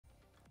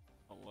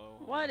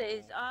What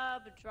is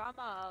up,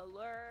 Drama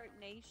Alert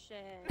Nation?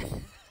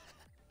 I'm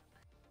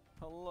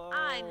Hello.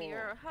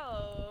 your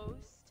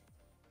host,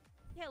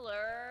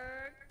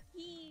 Killer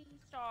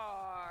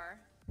Keystar.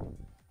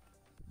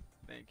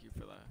 Thank you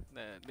for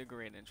the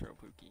great intro,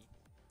 Pookie.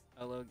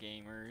 Hello,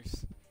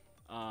 gamers.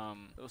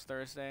 It was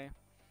Thursday,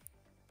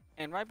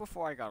 and right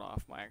before I got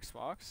off my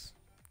Xbox,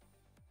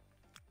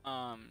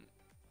 um,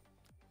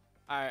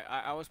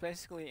 I was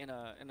basically in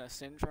a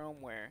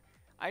syndrome where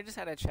I just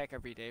had to check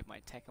every day if my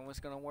Tekken was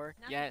gonna work.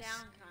 Not Yes. the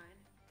down kind.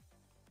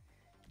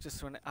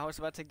 Just when I was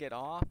about to get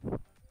off,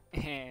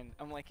 and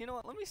I'm like, you know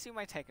what? Let me see if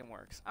my Tekken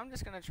works. I'm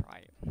just gonna try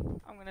it.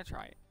 I'm gonna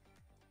try it.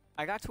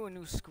 I got to a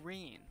new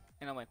screen,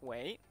 and I'm like,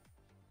 wait,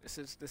 this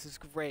is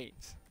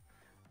great.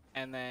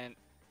 And then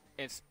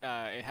it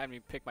had me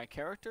pick my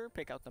character,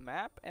 pick out the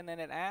map, and then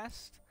it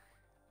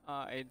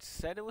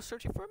said it was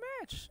searching for a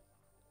match.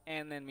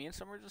 And then me and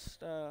Summer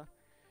just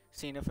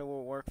seeing if it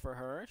will work for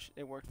her.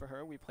 It worked for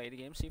her. We played the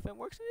game, see if it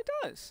works, and it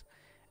does.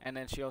 And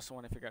then she also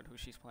wanted to figure out who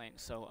she's playing.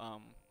 So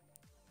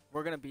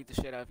we're gonna beat the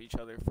shit out of each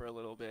other for a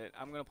little bit.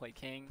 I'm gonna play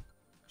King.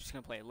 She's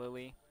gonna play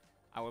Lily.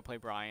 I would play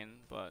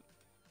Brian, but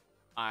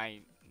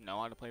I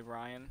know how to play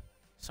Brian.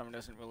 Summer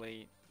doesn't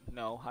really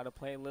know how to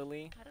play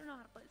Lily. I don't know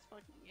how to play this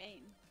fucking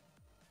game.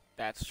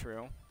 That's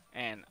true.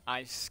 And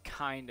I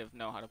kind of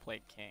know how to play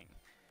King.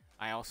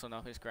 I also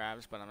know his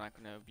grabs, but I'm not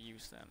going to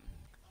abuse them.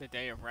 The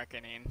day of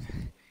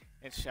reckoning.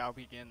 It shall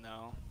begin,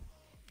 though.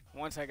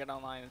 Once I get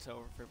online, it's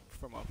over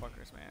for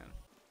motherfuckers, man.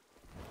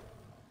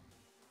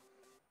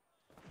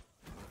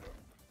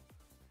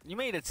 You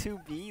made a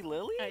 2B,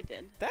 Lily? I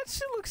did. That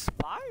shit looks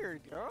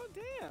fired, girl.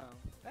 Damn.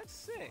 That's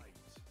sick.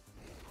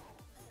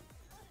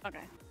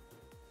 Okay.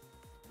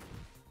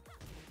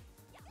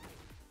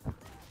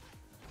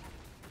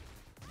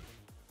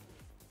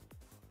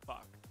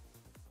 Fuck.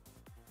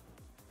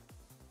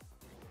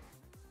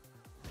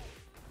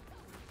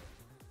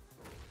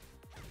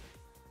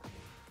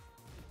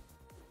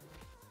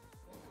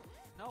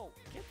 No,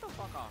 get the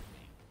fuck off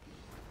me.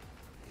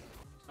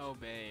 Oh,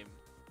 babe.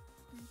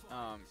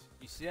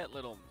 You see that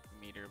little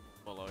meter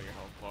below your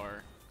health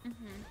bar?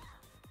 Mm-hmm.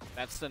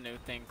 That's the new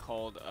thing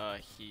called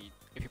heat.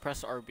 If you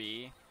press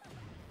RB,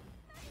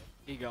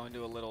 you go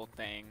into a little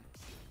thing,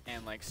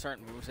 and like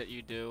certain moves that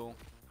you do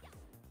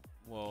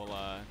will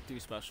do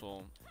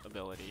special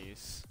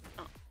abilities.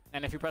 Oh.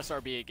 And if you press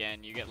RB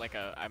again, you get like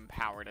a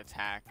empowered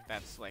attack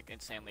that's like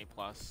insanely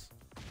plus.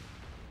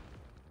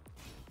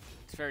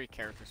 It's very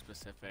character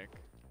specific.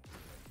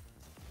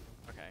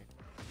 Okay.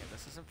 Yeah,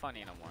 this isn't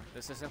funny anymore.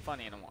 This isn't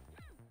funny anymore.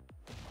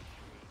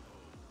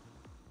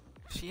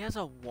 She has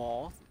a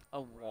wall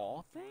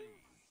thing?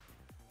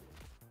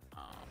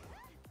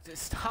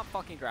 Just stop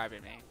fucking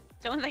grabbing me.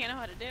 It's the only thing I know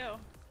how to do.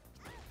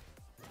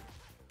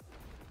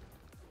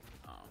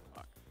 Oh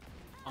fuck.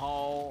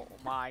 Oh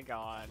my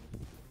god.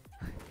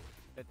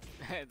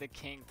 The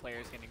King player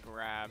is getting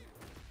grabbed.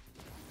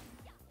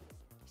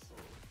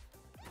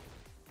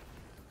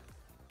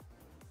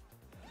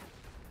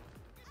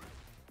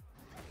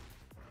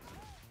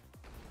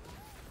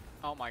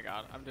 Oh my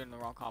god, I'm doing the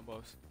wrong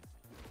combos.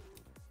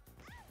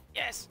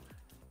 Yes!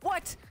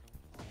 What?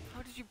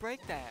 How did you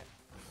break that?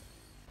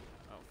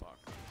 Oh fuck.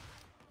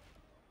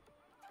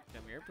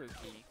 Come here,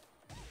 Pookie.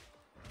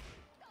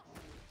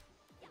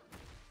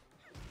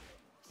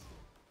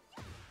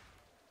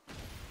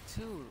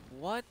 Dude,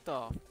 what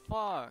the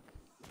fuck?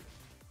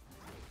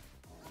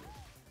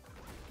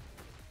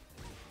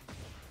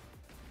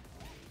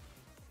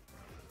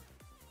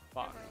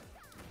 Fuck.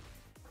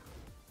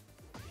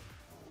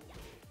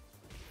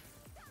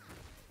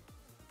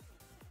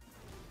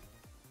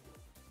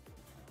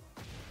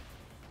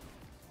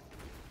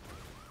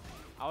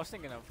 I was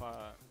thinking of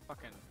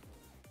fucking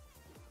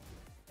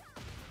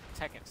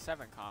Tekken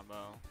 7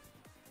 combo.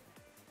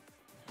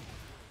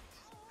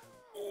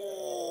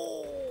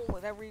 Oh,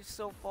 that reached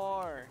so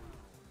far.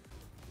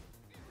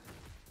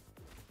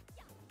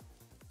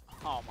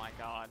 Oh my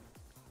god.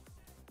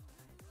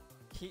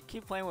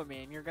 Keep playing with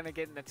me, and you're gonna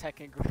get in the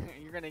Tekken.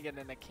 You're gonna get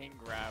in the King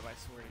grab. I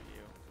swear to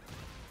you.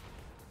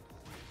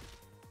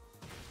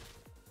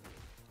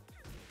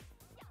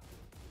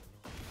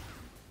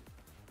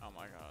 Oh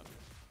my god.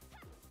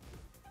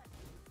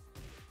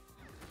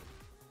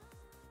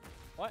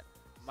 What?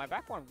 My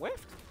back one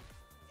whiffed?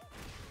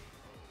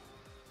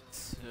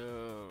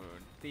 Dude,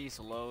 these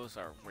lows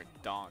are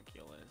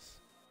redonkulous.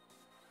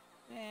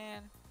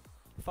 Man,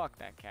 fuck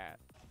that cat.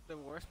 The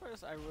worst part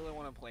is I really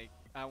want to play.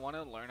 I want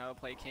to learn how to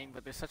play King,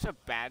 but there's such a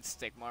bad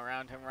stigma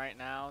around him right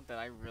now that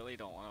I really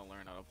don't want to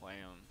learn how to play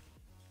him.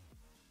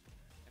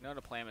 I know how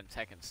to play him in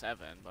Tekken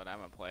 7, but I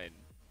haven't played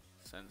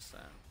since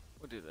then.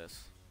 We'll do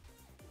this.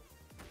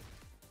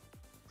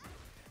 I'm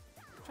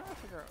trying to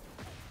figure out.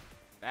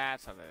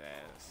 That's what it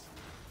is.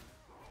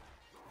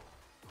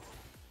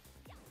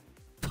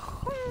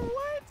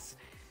 What?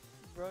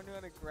 Bro knew how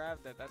to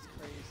grab that. That's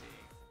crazy.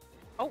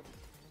 Oh!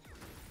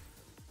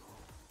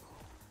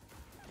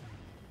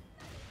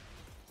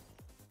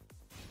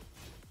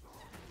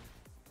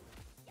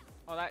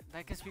 Oh, that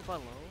gets people at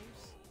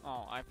lows?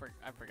 Oh, I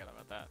forgot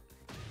about that.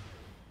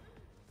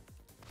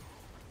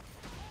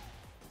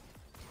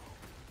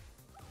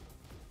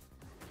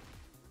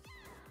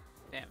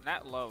 Damn,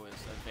 that low is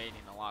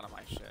evading a lot of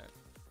my shit.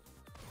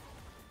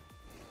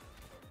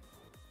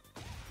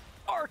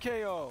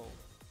 RKO!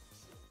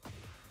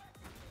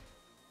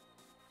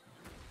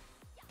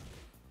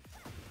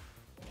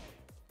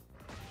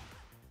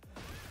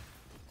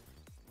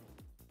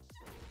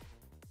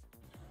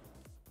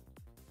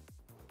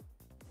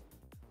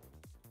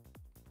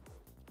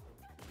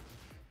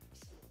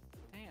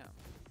 Damn.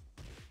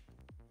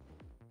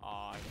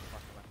 Aw, you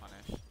fucking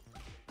punish.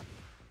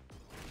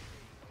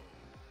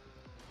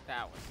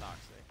 That was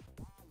toxic.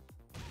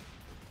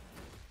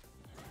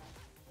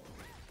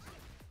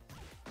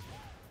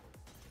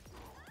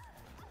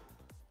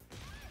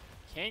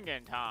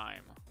 Kingen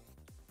time.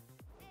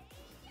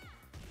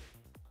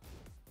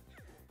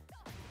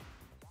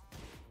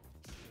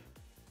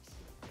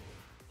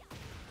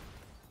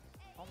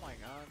 Oh my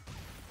god.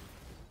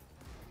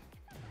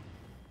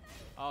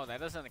 Oh, that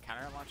doesn't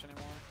counter launch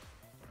anymore?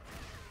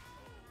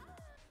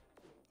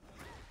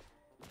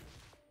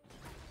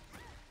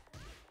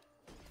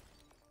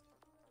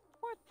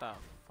 What the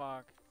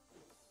fuck?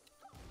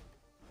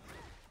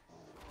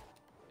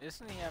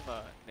 Doesn't he have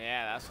a...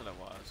 Yeah, that's what it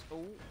was.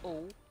 Oh,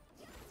 oh.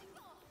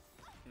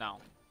 No.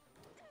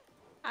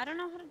 I don't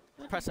know how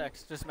to... Press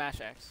X, just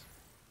mash X.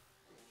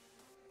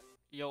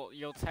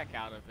 You'll tech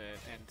out of it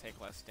and take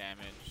less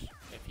damage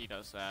if he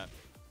does that.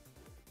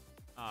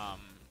 A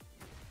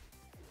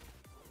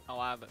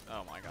lot of the,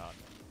 oh my god.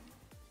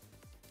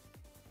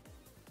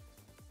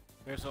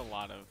 There's a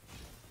lot of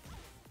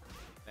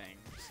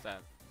things that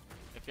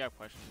if you have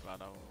questions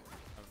about,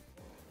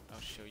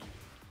 I'll show you.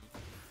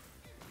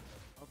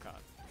 Oh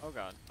god. Oh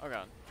god. Oh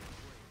god.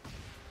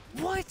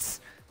 What?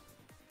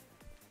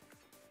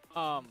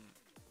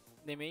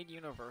 They made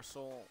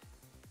universal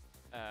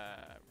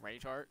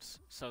rage arts,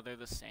 so they're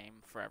the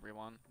same for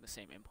everyone, the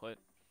same input.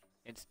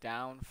 It's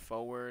down,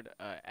 forward,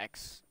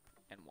 X,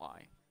 and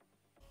Y.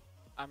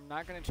 I'm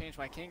not gonna change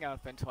my king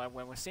outfit until I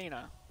win with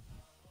Cena.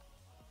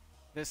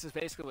 This is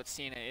basically what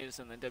Cena is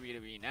in the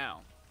WWE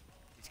now.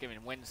 He's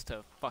giving wins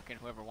to fucking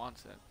whoever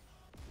wants it.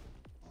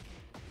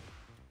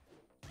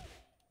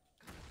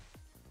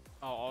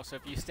 Oh, also,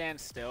 if you stand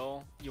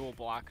still, you will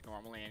block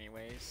normally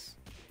anyways.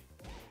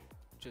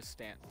 Just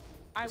stand.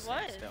 Just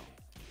stand still.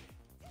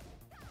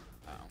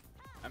 Oh.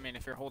 I mean,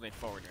 if you're holding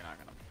forward, you're not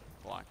gonna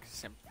block.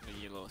 Simply,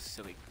 you little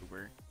silly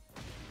goober.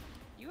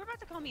 You were about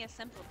to call me a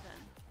simpleton.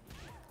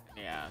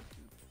 Yeah,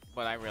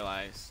 but I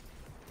realized.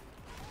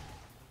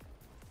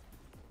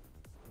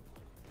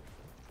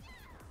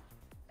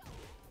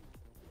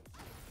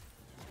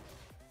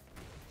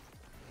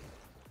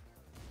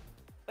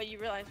 But you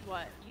realized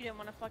what? You didn't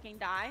want to fucking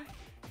die?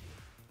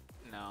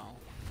 No.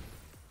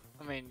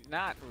 I mean,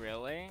 not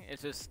really.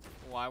 It's just,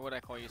 why would I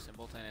call you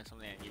simpleton in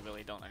something that you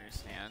really don't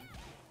understand?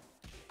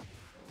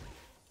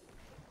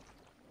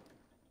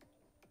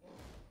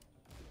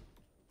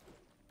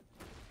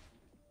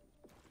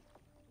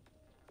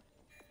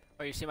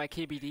 Oh, you see my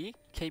KBD?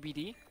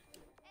 KBD?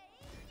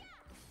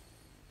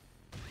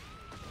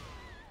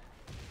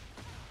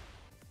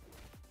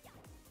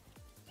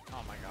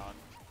 Oh my god.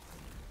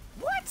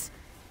 What?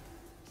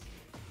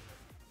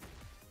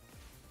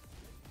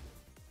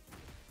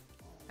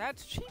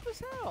 That's cheap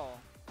as hell.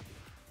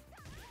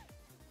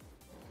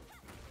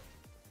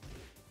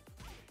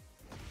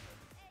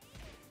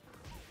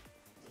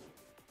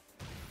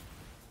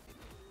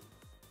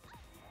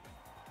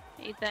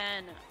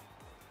 Ethan.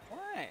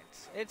 What?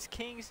 It's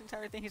King's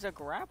entire thing. He's a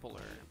grappler,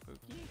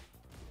 Pookie.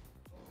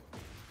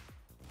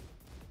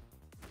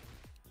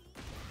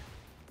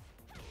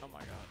 Oh my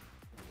god.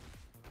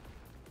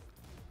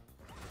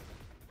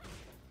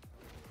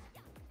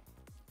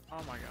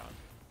 Oh my god.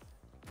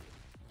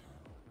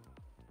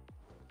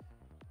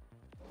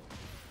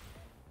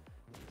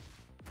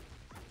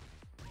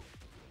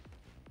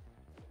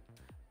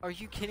 Are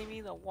you kidding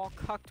me? The wall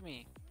cucked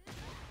me.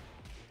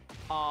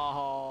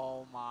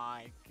 Oh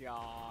my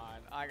god.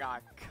 I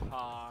got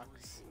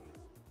cucked.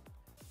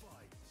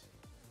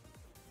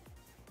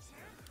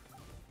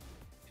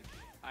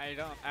 I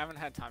haven't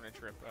had time to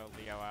trip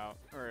Leo out.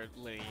 Or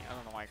Lee. I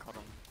don't know why I called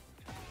him.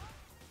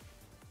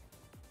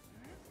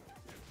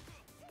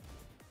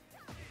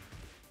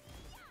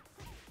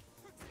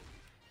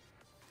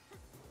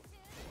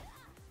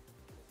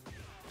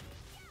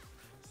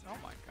 Oh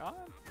my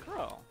god.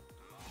 Bro.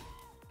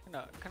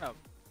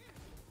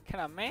 Can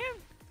a man?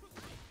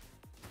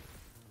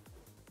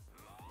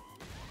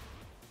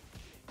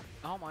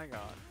 Oh my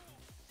god.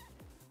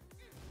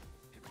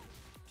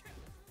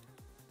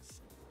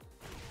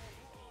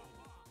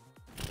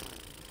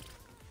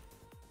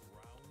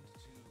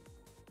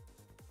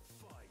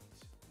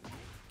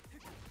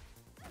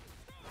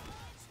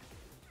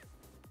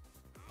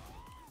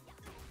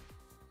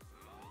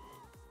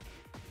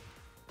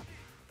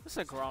 This is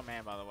a grown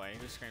man, by the way,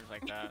 who screams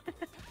like that.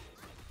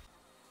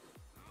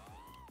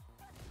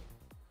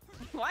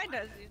 Why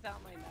does he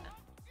sound like that?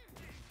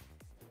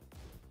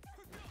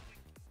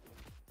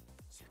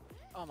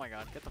 Oh my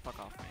god, get the fuck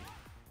off me.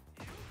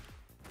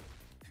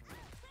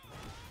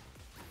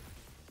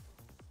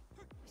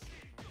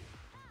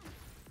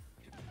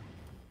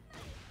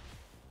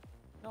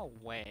 No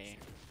way.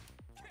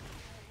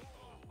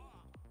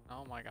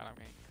 Oh my god, I'm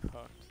getting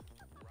cooked.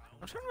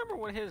 I'm trying to remember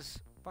what his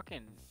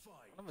fucking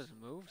one of his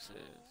moves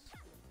is.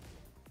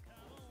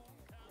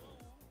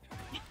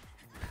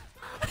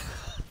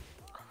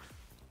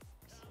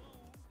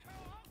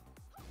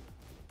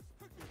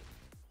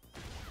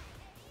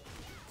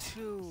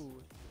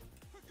 Dude.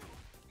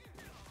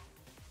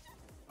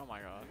 Oh my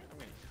god, I'm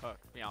getting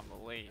cooked beyond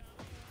belief.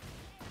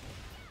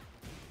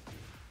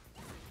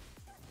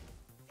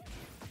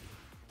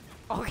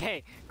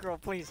 Okay, girl,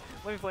 please,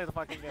 let me play the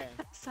fucking game.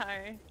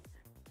 Sorry.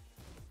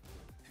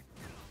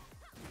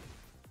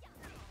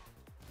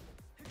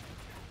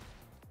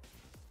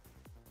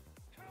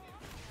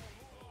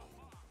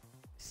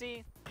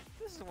 See,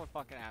 this is what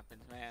fucking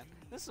happens, man.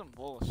 This is some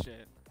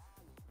bullshit.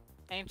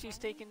 And she's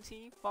taking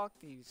tea? Fuck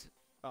these.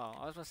 Oh,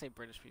 I was gonna say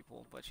British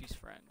people, but she's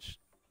French.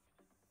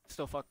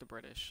 Still fuck the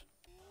British.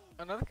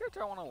 Another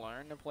character I want to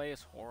learn to play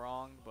is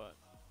Horong, but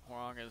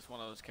Horong is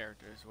one of those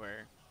characters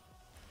where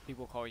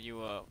people call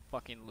you a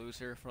fucking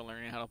loser for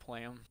learning how to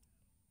play him.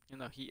 Even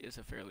though he is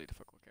a fairly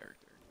difficult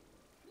character.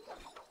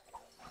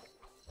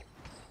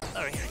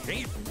 I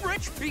hate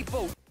rich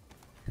people!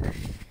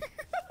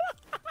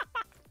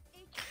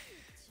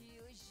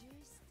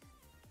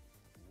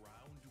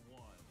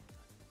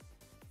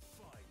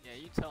 Yeah,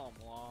 you tell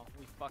him, Law.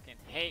 We fucking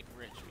hate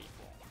rich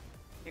people.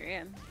 Here I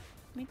am.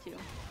 Me too.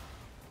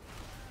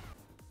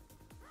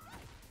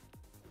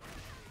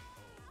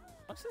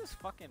 What's this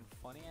fucking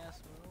funny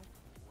ass move?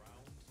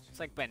 It's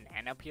like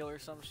banana peel or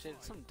some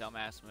shit. Some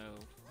dumbass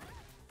move.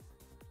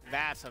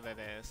 That's what it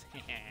is.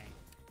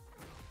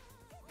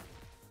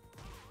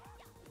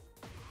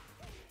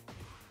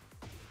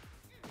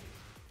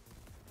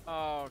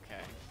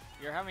 Okay.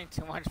 You're having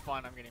too much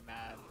fun. I'm getting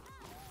mad.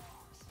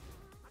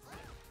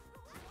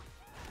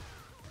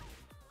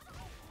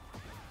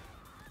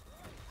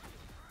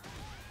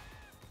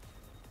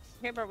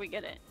 Here, but we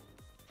get it.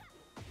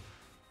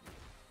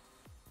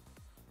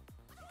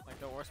 Like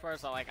the worst part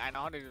is that, like, I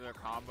know how to do their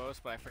combos,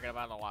 but I forget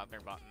about a lot of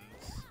their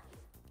buttons.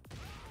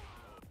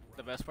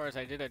 The best part is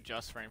I did a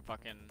just frame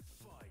fucking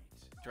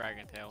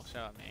Dragon Tail.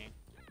 Shout out me.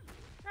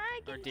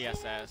 Dragon Or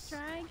DSS. Tail,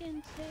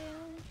 Dragon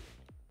Tail.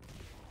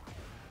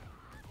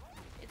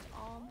 It's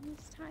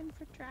almost time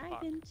for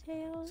Dragon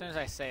Tail. As soon as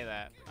I say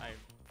that, I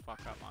fuck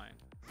up mine.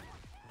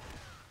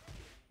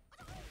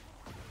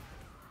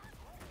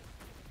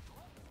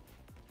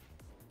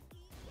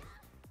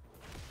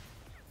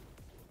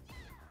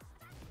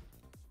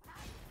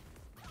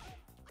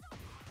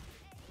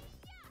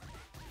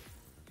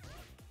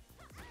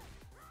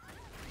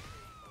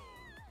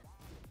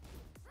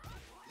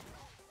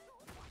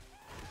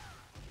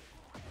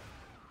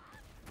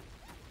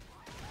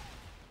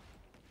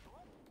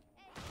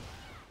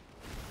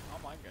 Oh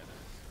my goodness.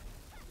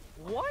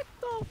 What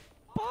the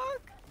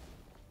fuck?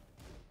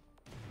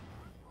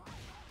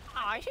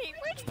 I hate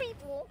rich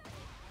people!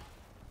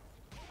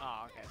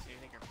 Oh, okay, so you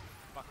think you're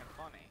fucking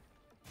funny.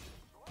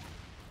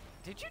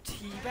 Did you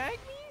teabag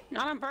me?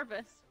 Not on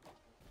purpose.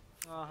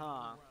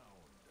 Uh-huh.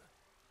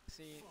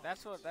 See,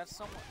 that's someone,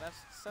 that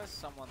says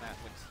someone that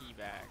would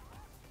teabag.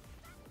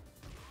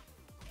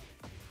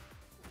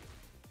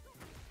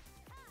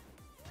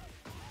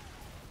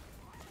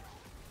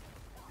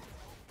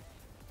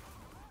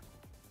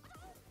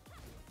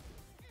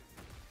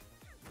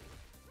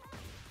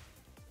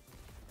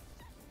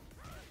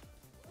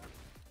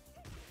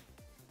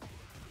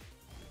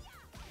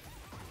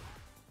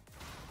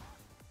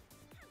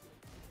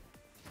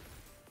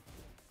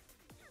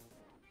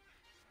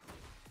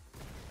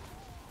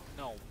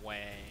 No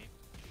way.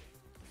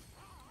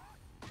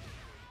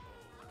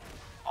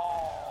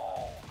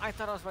 Oh, I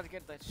thought I was about to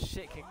get that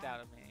shit kicked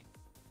out of me.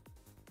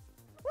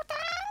 What the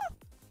hell?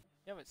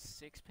 You have a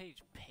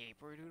 6-page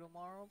paper due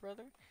tomorrow,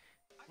 brother?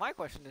 My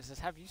question is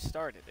have you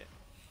started it?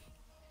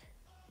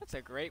 That's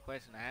a great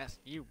question to ask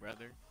you,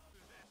 brother.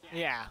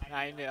 Yeah,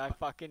 I knew. I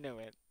fucking knew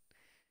it.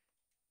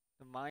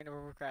 The mind of a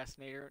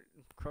procrastinator,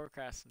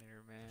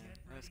 man.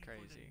 That's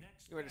crazy.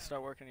 You ready to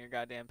start working on your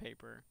goddamn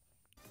paper?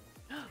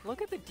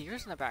 Look at the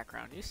deers in the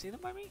background. Do you see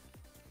them by me?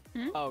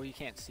 Hmm? Oh, you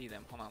can't see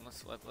them. Hold on.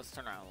 Let's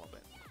turn around a little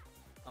bit.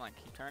 Hold on.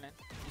 Keep turning.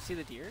 You see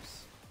the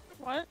deers?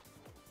 What?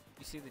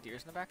 You see the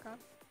deers in the background?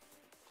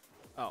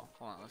 Oh,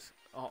 hold on.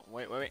 Oh,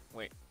 wait.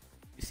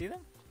 You see them?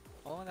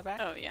 All in the back?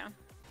 Oh, yeah.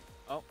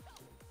 Oh.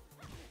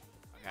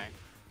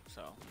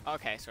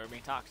 Okay. So we're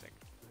being toxic.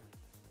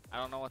 I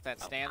don't know what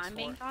that stands I'm for.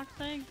 being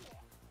toxic?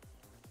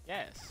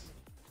 Yes.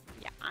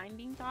 Yeah, I'm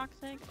being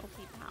toxic?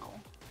 Okay, how?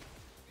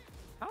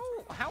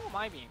 How am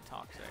I being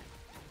toxic?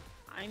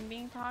 I'm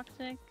being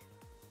toxic?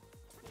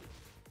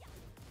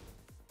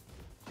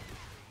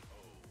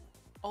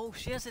 Oh,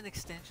 she has an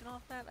extension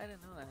off that? I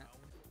didn't know that.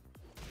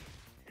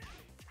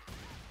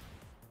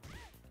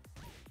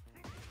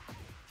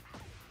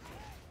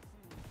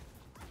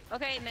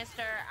 Okay,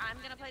 mister, I'm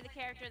gonna play the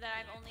character that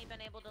I've only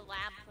been able to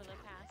lab for the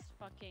past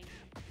fucking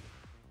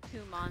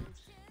 2 months.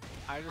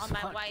 On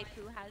my wife,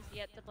 who has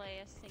yet to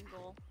play a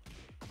single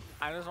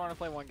I just want to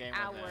play one game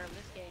hour with him. of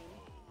this game.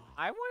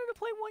 I wanted to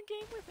play one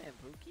game with him,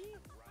 Pookie.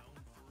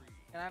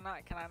 Can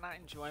I not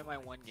enjoy my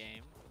one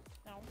game?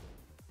 No.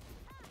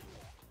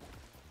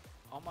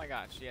 Oh my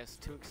god, she has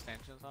 2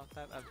 extensions off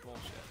that? That's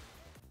bullshit.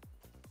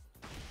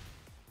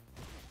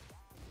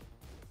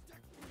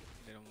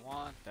 Didn't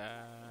want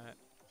that.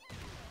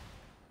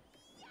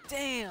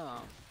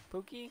 Damn!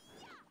 Pookie?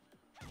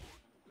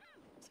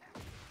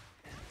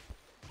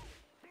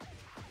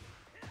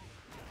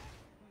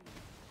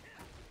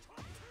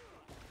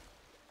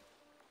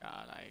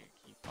 God, I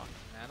keep fucking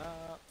that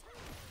up.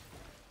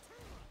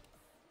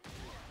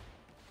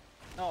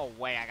 No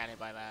way I got hit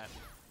by that.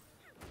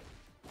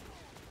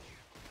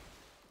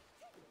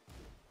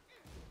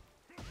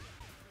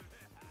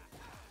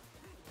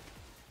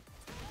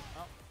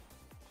 Oh.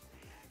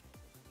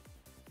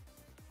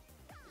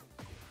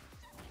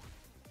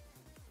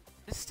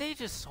 This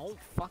stage is so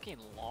fucking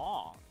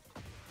long.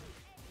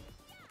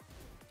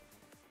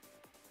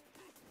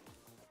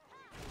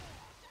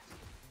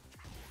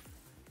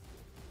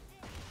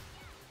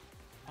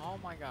 Oh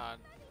my god.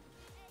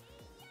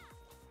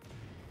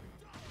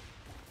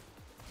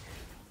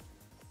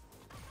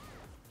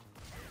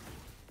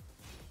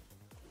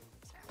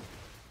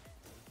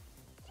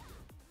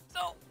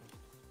 No!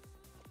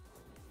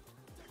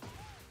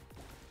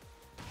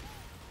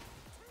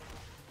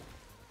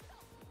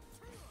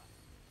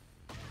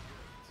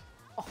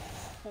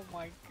 Oh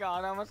my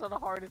god, I almost had a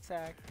heart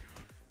attack.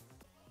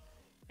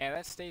 Yeah,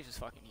 that stage is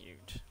fucking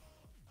huge.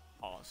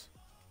 Pause.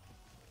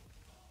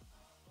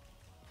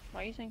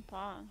 Why are you saying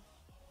pause?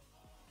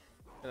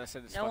 I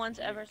said it's no one's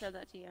huge. ever said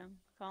that to you.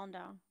 Calm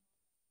down.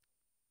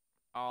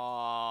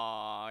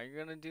 Aw,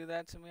 you're gonna do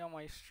that to me on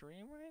my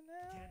stream right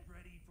now?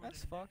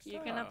 That's fucked up.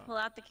 You're gonna pull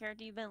out the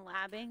character you've been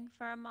labbing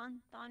for a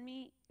month on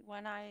me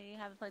when I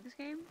haven't played this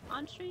game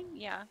on stream?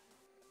 Yeah.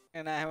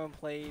 And I haven't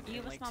played You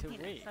in have a like small 2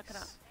 penis. weeks. Suck it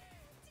up.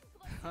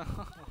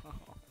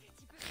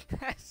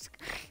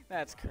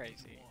 That's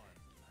crazy.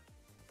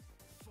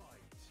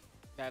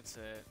 That's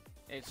it.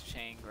 It's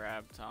chain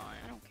grab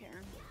time. I don't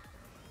care.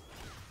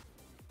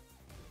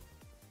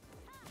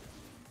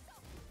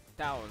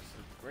 That was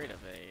a great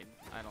evade.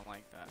 I don't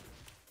like that.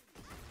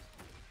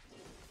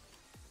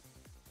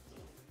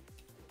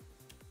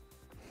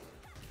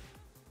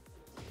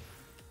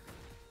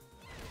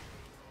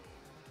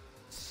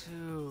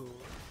 Two.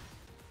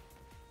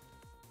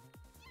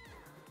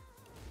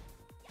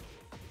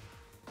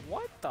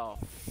 What the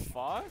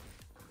fuck?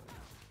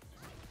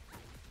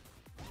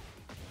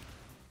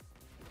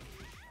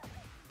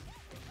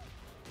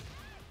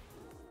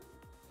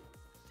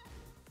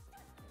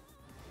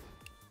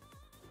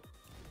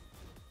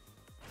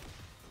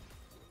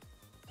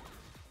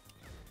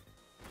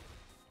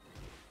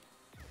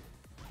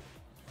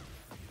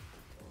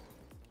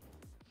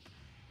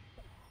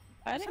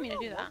 I didn't mean to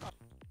do that.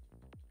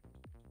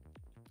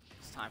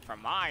 It's time for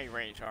my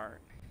rage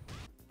art.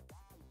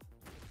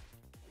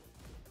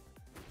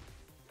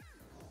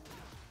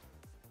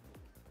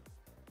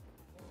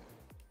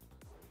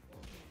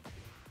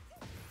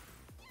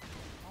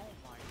 Oh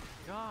my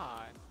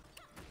god.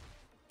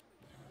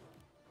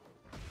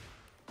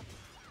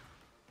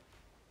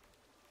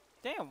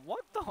 Damn,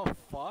 what the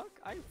fuck?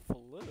 I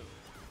flew.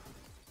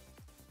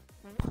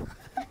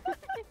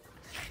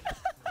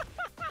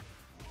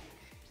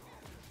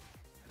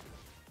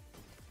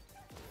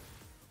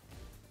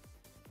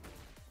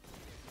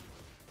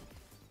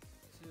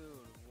 Dude,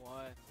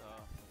 what the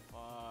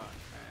fuck,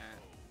 man?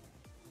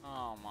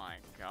 Oh my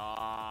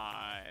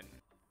god.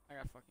 I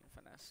got fucking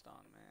finessed on,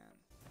 man.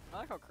 I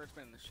like how Kurt's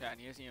been in the chat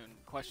and he hasn't even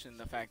questioned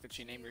the fact that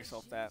she named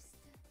herself that.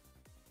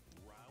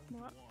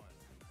 What?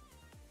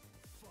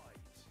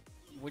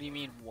 What do you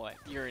mean, what?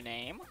 Your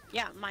name?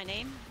 Yeah, my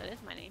name. That is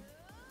my name.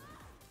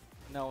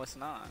 No, it's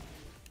not.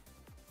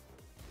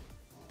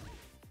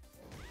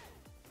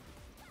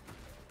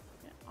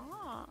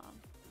 Ah.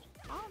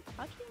 Stop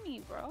touching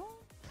me, bro.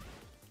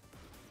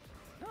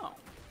 No.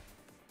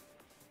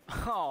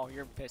 Oh,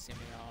 you're pissing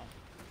me off.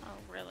 Oh,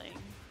 really?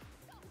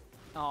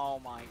 Oh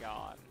my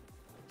god.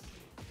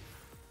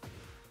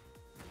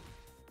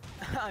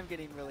 I'm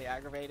getting really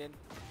aggravated.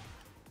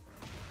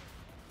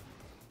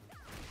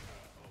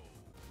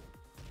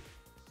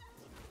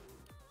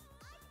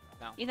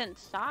 No. Ethan,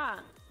 stop.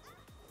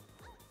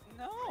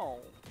 No.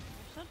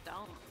 You're so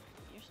dumb.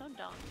 You're so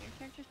dumb. Your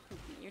character's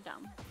poopy. You're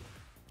dumb.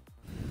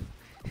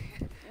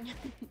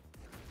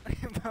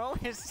 Bro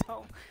is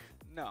so...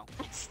 No.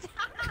 Stop!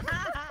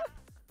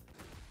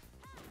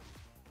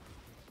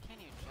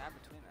 Can't even jab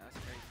between that. That's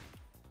crazy.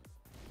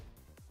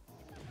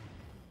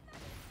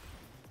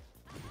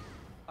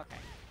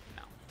 Okay.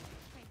 No.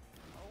 Wait,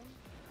 oh.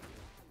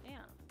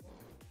 Damn.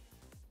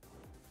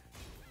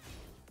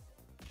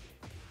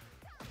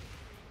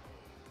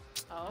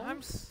 Oh.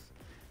 I'm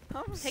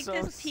Take so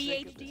this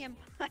sick of PhD this. in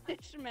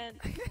punishment.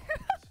 I'll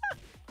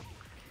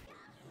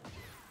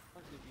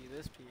give you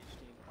this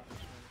PhD in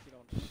punishment if you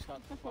don't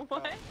shut the fuck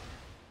What? up.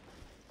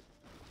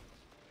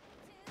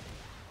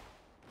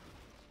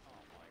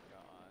 Oh my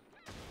god.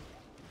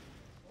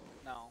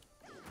 No.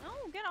 No,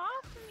 get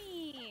off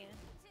me.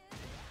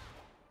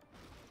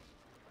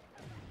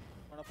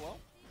 Run up low.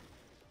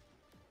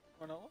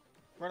 Run up low.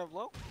 Run up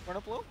low. Run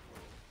up low.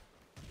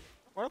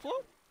 Run up low.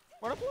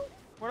 Run up low.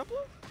 Run up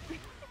low.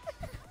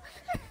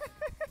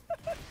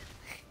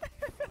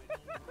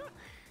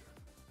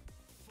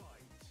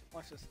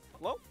 Watch this.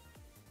 Low.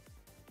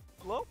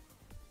 Low.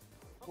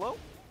 Low.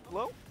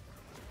 Low.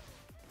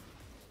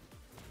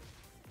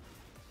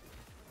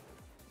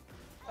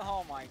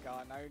 Oh my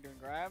god, now you're doing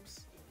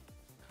grabs.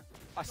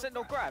 I said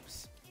no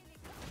grabs.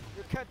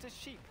 Your cat is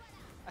sheep.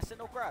 I said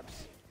no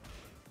grabs.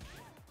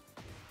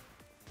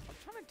 I'm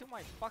trying to do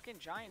my fucking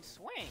giant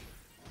swing.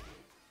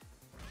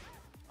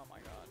 Oh my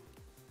god.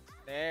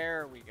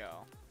 There we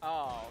go.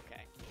 Oh,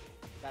 okay.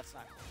 That's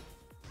not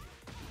cool.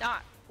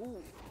 Not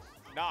cool.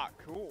 Not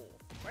cool.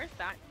 Where's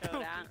that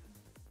code at?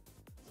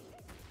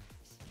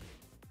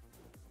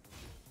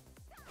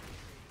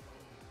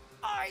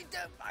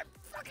 I'm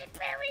fucking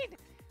buried!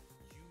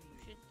 You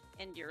should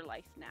end your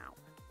life now.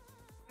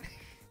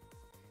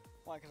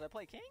 Why, because I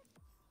play King?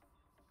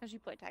 Because you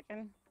play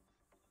Tekken.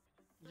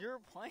 You're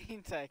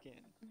playing Tekken.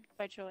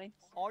 By choice.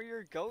 All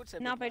your goats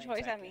have Not been by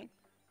playing choice, Tekken. I mean.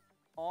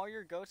 All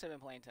your goats have been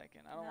playing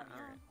Tekken. I don't want to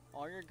hear it.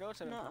 All your goats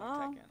have been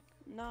playing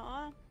Tekken.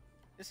 Nuh-uh.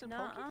 Isn't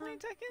Pokey playing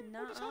Tekken?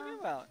 What are you talking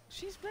about?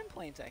 She's been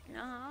playing Tekken.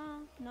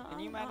 Nuh-uh.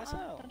 And you mad as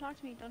hell. Don't talk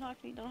to me. Don't talk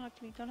to me. Don't talk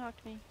to me. Don't talk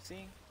to me.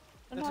 See?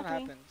 Don't That's what talk to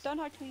me. happens. Don't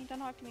talk to me. Don't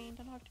talk to me.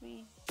 Don't talk to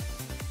me.